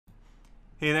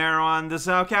Hey there everyone, this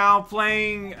is Cal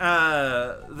playing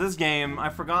this game.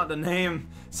 I forgot the name.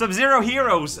 Subzero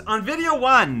Heroes. On video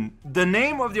 1, the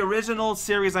name of the original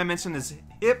series I mentioned is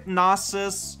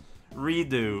Hypnosis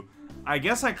Redo. I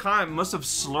guess I kind of must have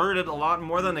slurred it a lot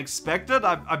more than expected.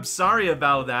 I'm sorry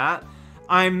about that.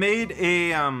 I made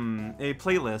a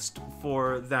playlist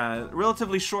for that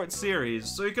relatively short series,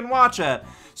 so you can watch it.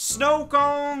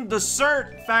 Snowcone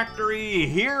Dessert Factory.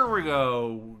 Here we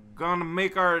go. Gonna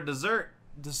make our dessert.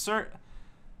 Dessert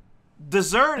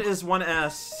is 1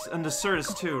 S and dessert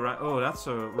is 2, right? Oh, that's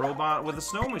a robot with a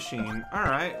snow machine.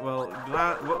 Alright,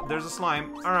 well, there's a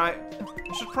slime. Alright,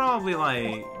 I should probably,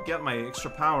 like, get my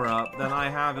extra power up that I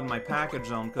have in my package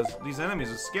zone, because these enemies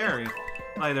are scary.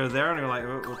 Like, they're there and you're like,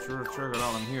 oh, triggered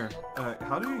all in here.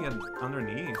 How do you get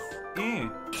underneath?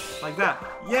 Like that.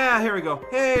 Yeah, here we go.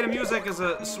 Hey, the music is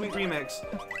a sweet remix.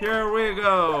 Here we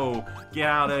go. Get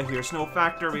out of here, Snow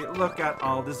Factory. Look at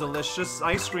all this delicious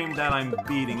ice cream that I'm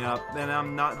beating up. And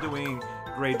I'm not doing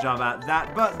a great job at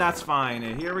that, but that's fine.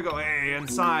 And here we go. Hey,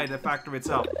 inside the factory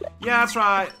itself. Yeah, that's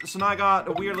right. So now I got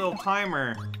a weird little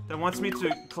timer that wants me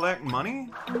to collect money.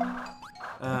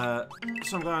 So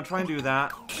I'm gonna try and do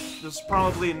that. This is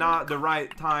probably not the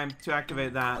right time to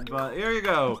activate that, but here you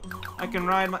go. I can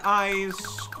ride my ice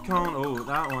cone. Oh,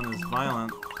 that one is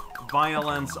violent.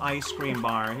 Violence ice cream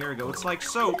bar. Here we go. It's like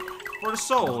soap for the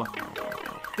soul.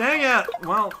 Dang it!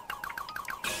 Well,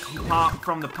 he popped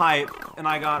from the pipe, and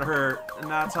I got hurt, and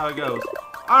that's how it goes.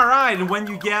 Alright, and when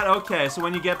you get, okay, so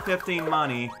when you get 15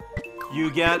 money, you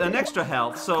get an extra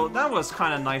health. So that was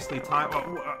kind of nicely timed.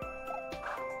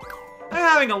 I'm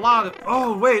having a lot of...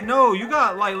 Oh, wait, no, you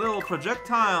got, like, little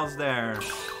projectiles there.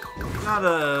 You got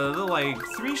a little, like,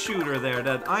 3-shooter there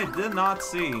that I did not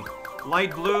see.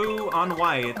 Light blue on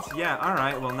white. Yeah,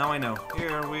 alright, well, now I know.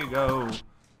 Here we go.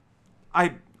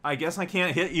 I guess I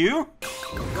can't hit you?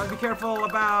 Gotta be careful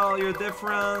about your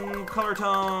different color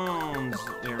tones.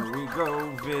 Here we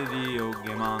go, video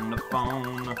game on the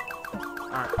phone.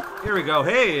 Alright, here we go.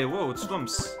 Hey, whoa, it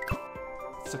swims.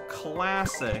 It's a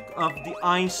classic of the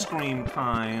ice cream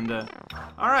kind.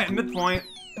 Alright, midpoint.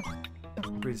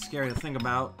 Pretty scary to think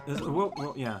about.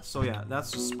 Whoa, yeah, so yeah,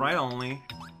 that's sprite only.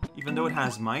 Even though it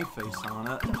has my face on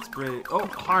it. It's pretty... Oh,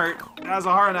 heart. It has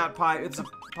a heart in that pipe. It's a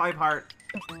pipe heart.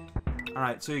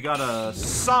 Alright, so you gotta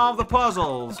solve the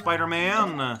puzzle,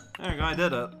 Spider-Man. There you go, I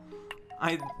did it.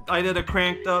 I did a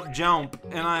cranked up jump,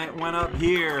 and I went up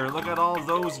here. Look at all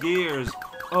those gears.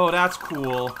 Oh, that's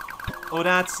cool. Oh,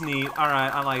 that's neat.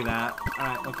 Alright, I like that.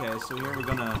 Alright, okay, so here we're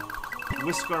gonna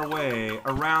whisk our way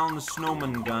around the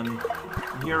snowman gun.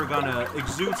 And here we're gonna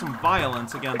exude some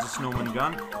violence against the snowman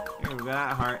gun. Here we got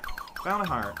that heart. Found a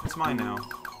heart. It's mine now.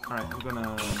 Alright, I'm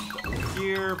gonna go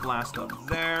here, blast up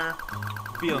there.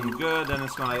 Feeling good, then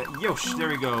it's gonna... Yosh, there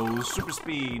we go. Super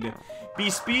speed. Be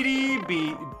speedy,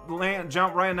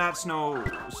 jump right in that snow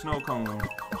cone.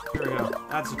 Here we go.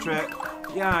 That's a trick.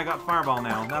 Yeah, I got fireball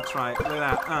now. That's right. Look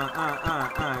at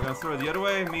that. Gonna throw it the other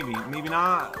way? Maybe. Maybe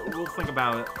not. We'll think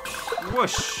about it.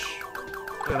 Whoosh.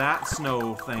 Look at that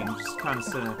snow thing. Just kind of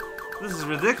sitting. This is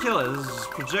ridiculous. There's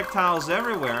projectiles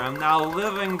everywhere. I'm now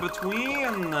living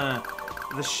between the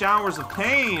showers of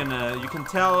pain. You can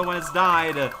tell when it's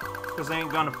died because I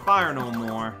ain't gonna fire no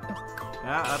more.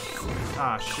 Yeah, that's...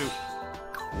 Ah, shoot.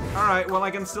 Alright, well,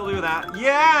 I can still do that.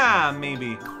 Yeah,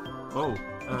 maybe. Oh.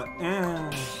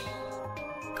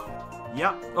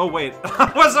 Yep. Oh, wait.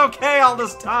 I was okay all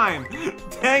this time.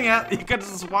 Dang it. You could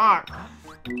just walk.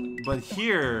 But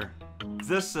here,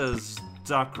 this is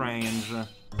duck range.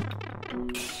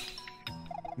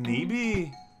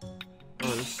 Maybe?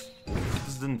 Oh, this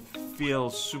didn't feel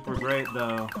super great,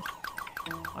 though.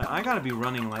 I gotta be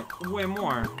running, like, way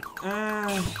more.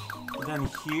 Then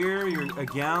here, you're,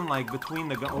 again, like, between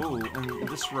the... Oh, and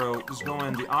this row is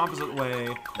going the opposite way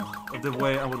of the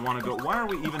way I would want to go. Why are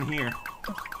we even here?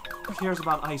 Who cares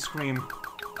about ice cream?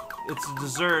 It's a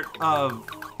dessert of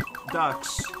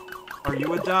ducks. Are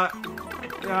you a duck?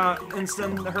 Yeah,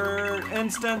 instant hurt,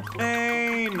 instant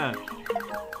pain!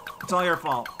 It's all your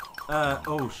fault.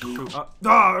 Oh shoot.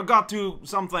 I got to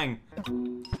something!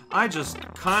 I just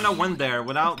kinda went there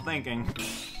without thinking.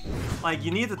 Like,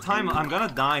 you need to time it. I'm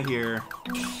gonna die here.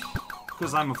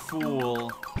 Because I'm a fool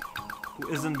who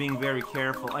isn't being very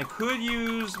careful. I could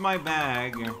use my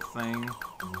bag thing.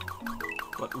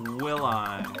 But will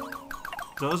I?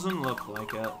 Doesn't look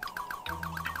like it.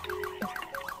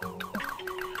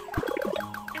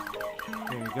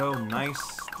 There you go.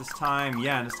 Nice. This time.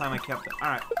 Yeah, this time I kept it.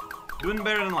 Alright. Doing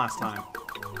better than last time.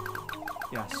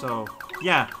 Yeah, so...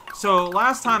 Yeah. So,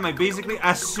 last time I basically,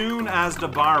 as soon as the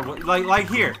bar was... Like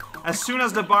here. As soon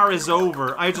as the bar is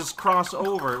over, I just cross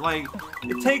over. Like,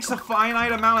 it takes a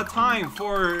finite amount of time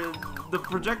for the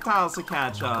projectiles to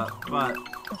catch up, but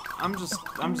I'm just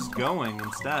going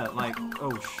instead. Like,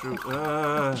 oh shoot.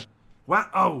 What?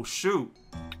 Oh shoot.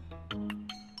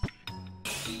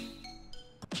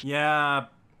 Yeah.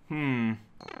 There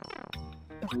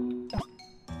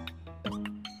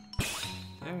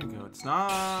you go. It's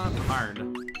not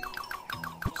hard.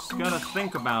 Just gotta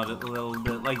think about it a little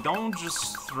bit. Like, don't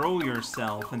just throw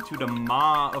yourself into the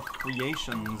maw of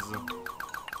creations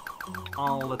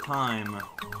all the time.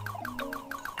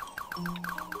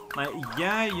 Like,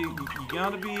 yeah, you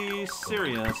gotta be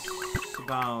serious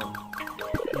about,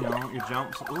 you know, your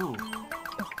jumps. Ooh.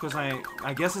 Because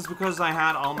I guess it's because I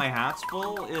had all my hats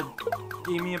full, it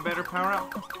gave me a better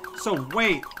power-up. So,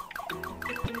 wait.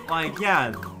 Like,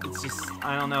 yeah, it's just,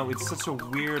 I don't know, it's such a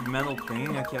weird mental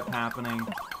thing that kept happening.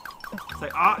 It's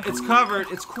like, ah, it's covered,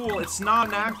 it's cool, it's not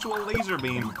an actual laser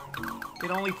beam.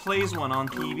 It only plays one on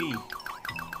TV.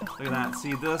 Look at that,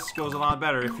 see, this goes a lot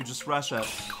better if you just rush it.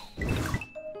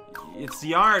 It's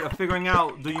the art of figuring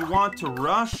out, do you want to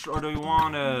rush or do you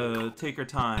want to take your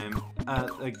time at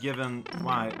a given...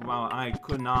 Wow, I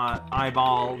could not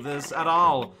eyeball this at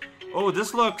all. Oh,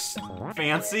 this looks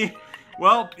fancy.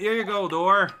 Well, here you go,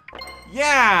 door.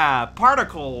 Yeah,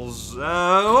 particles.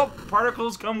 Oh,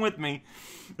 particles come with me.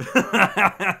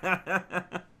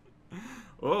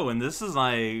 Oh, and this is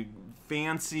like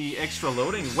fancy extra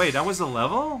loading. Wait, that was the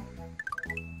level?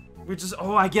 We just,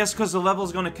 oh, I guess because the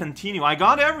level's gonna continue. I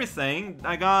got everything.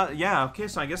 I got, yeah, okay,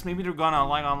 so I guess maybe they're gonna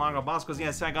like unlock a boss because,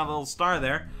 yeah, see, I got a little star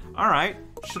there. Alright,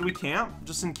 should we camp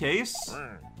just in case?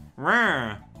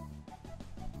 Rare.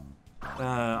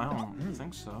 I don't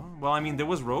think so. Well, I mean, there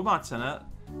was robots in it.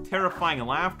 Terrifying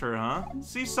laughter, huh?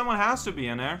 See, someone has to be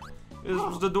in there. It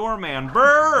was the doorman.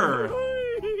 Brrr!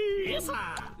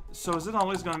 So is it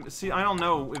always gonna, see, I don't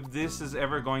know if this is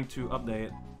ever going to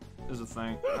update. Is a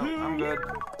thing. Oh, I'm good.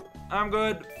 I'm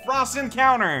good. Frosty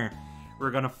Encounter!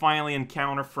 We're gonna finally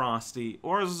encounter Frosty.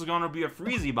 Or is this gonna be a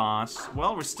Freezy boss?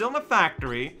 Well, we're still in the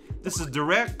factory. This is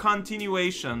direct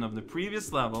continuation of the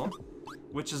previous level,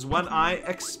 which is what I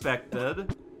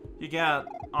expected. You get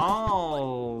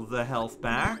all the health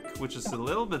back, which is a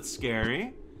little bit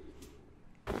scary.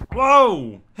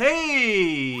 Whoa!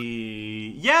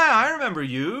 Hey! Yeah, I remember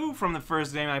you from the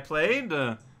first game I played.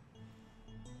 Well,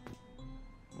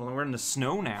 we're in the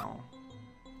snow now.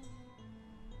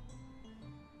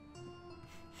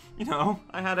 You know,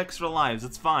 I had extra lives,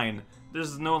 it's fine.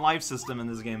 There's no life system in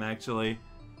this game, actually.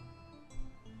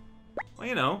 Well,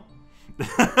 you know.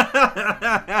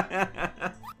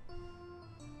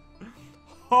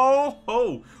 Ho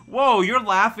ho! Whoa, you're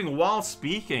laughing while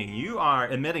speaking. You are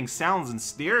emitting sounds in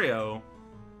stereo.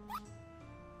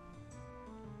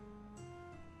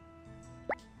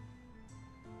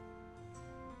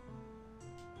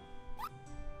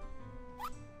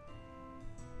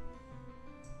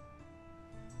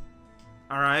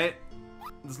 Alright.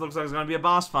 This looks like it's gonna be a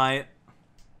boss fight.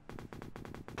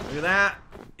 Look at that.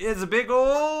 It's a big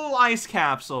ol' ice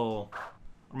capsule.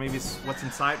 Or maybe it's what's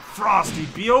inside. Frosty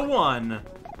B01!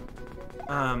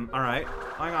 Alright.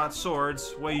 I got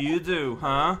swords. What do you do,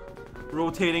 huh?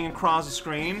 Rotating across the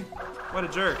screen? What a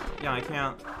jerk. Yeah, I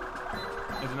can't.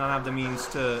 I do not have the means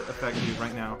to affect you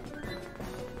right now.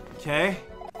 Okay.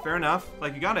 Fair enough.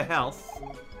 Like, you got a health.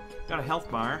 Got a health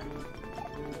bar.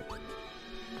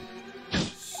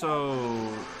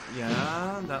 So,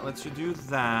 yeah, that lets you do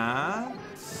that.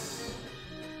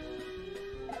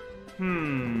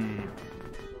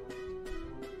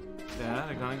 Yeah,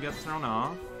 they're gonna get thrown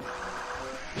off.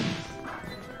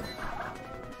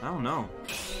 I don't know.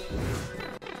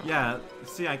 Yeah,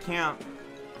 see, I can't...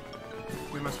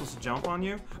 Wait, am I supposed to jump on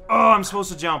you? Oh, I'm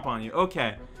supposed to jump on you.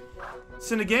 Okay.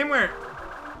 So in a game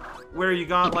where you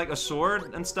got, like, a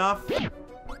sword and stuff,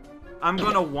 I'm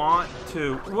gonna want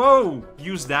to, whoa,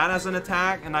 use that as an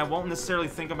attack, and I won't necessarily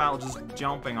think about just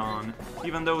jumping on.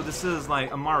 Even though this is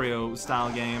like a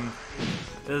Mario-style game.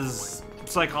 Is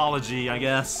psychology, I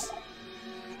guess.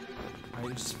 I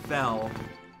just fell.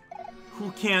 Who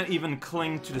can't even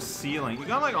cling to the ceiling? You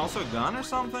got like also a gun or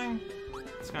something?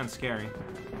 It's kind of scary.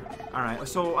 Alright,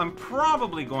 so I'm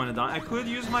probably going to die. I could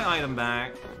use my item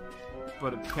back,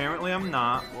 but apparently I'm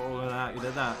not. Whoa, look at that, you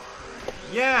did that.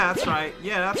 Yeah, that's right.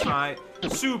 Yeah, that's right.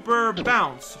 Super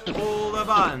bounce. Hold a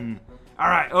button.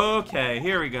 Alright, okay,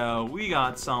 here we go. We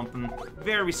got something.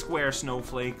 Very square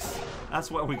snowflakes.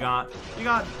 That's what we got. You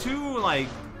got two, like,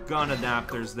 gun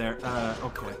adapters there.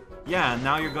 Okay. Yeah,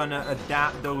 now you're gonna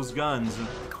adapt those guns.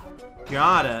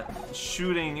 Got it.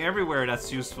 Shooting everywhere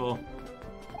that's useful.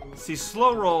 See,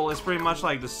 slow roll is pretty much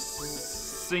like the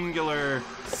singular,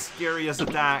 scariest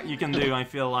attack you can do, I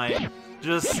feel like.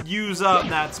 Just use up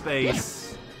that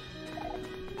space.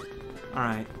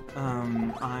 Alright,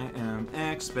 I am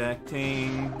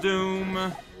expecting doom.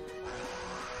 Alright,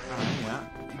 yeah.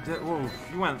 Whoa,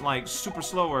 you went, like, super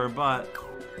slower, but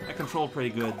I controlled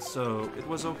pretty good, so it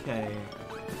was okay.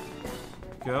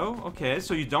 Go. Okay,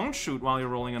 so you don't shoot while you're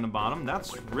rolling on the bottom.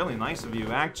 That's really nice of you,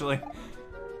 actually.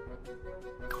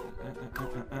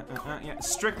 Yeah,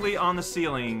 strictly on the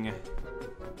ceiling.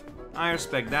 I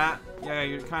respect that. Yeah,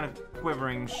 you're kind of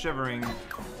quivering, shivering.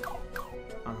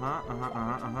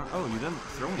 Oh, you didn't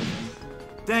throw anything.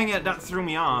 Dang it, that threw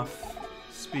me off.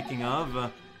 Speaking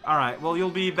of, alright, well,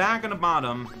 you'll be back on the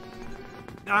bottom.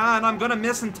 Ah, and I'm gonna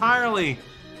miss entirely.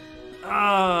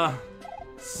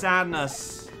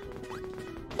 Sadness.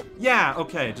 Yeah,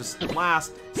 okay, just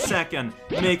last second,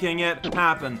 making it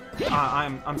happen.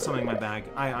 I'm summoning my bag.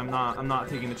 I'm not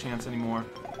taking the chance anymore.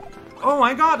 Oh,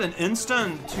 I got an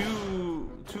instant two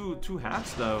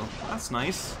hats though. That's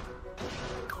nice.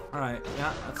 All right,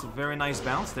 yeah, that's a very nice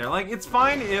bounce there. Like, it's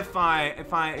fine if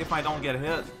I don't get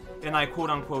hit and I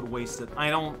quote unquote waste it. I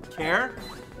don't care.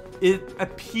 It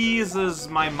appeases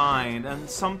my mind, and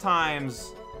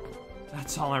sometimes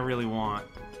that's all I really want.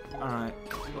 Alright.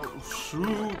 Oh,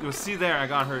 shoot. You'll see there, I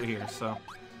got hurt here, so.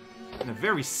 In a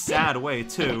very sad way,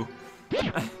 too.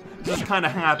 Just kind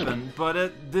of happened,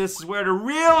 but this is where the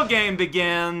real game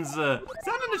begins. Is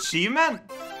that an achievement?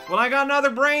 Well, I got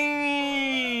another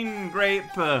brain grape.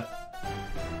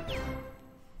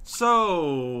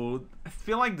 So, I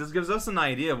feel like this gives us an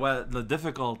idea of what the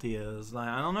difficulty is. Like,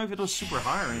 I don't know if it was super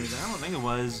hard or anything. I don't think it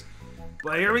was.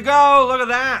 But here we go! Look at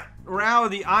that! We're out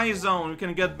of the I zone. We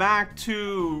can get back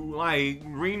to, like,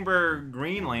 Greenberg,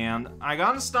 Greenland. I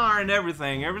got a star and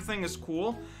everything. Everything is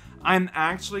cool. I'm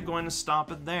actually going to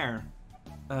stop it there.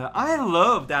 I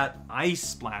love that ice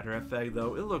splatter effect,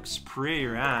 though. It looks pretty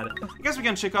rad. I guess we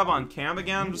can check up on camp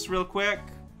again, just real quick.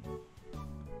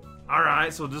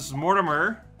 Alright, so this is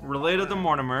Mortimer. Related to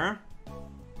Mortimer.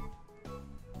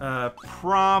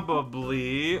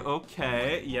 Probably.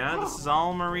 Okay, yeah, this is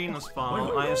all Marina's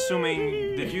fault. I'm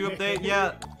assuming, did you update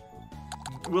yet?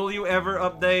 Will you ever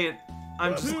update?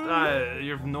 I'm just,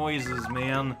 your noises,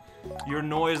 man. Your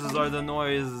noises are the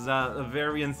noises that a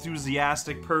very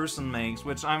enthusiastic person makes,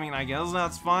 which, I mean, I guess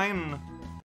that's fine.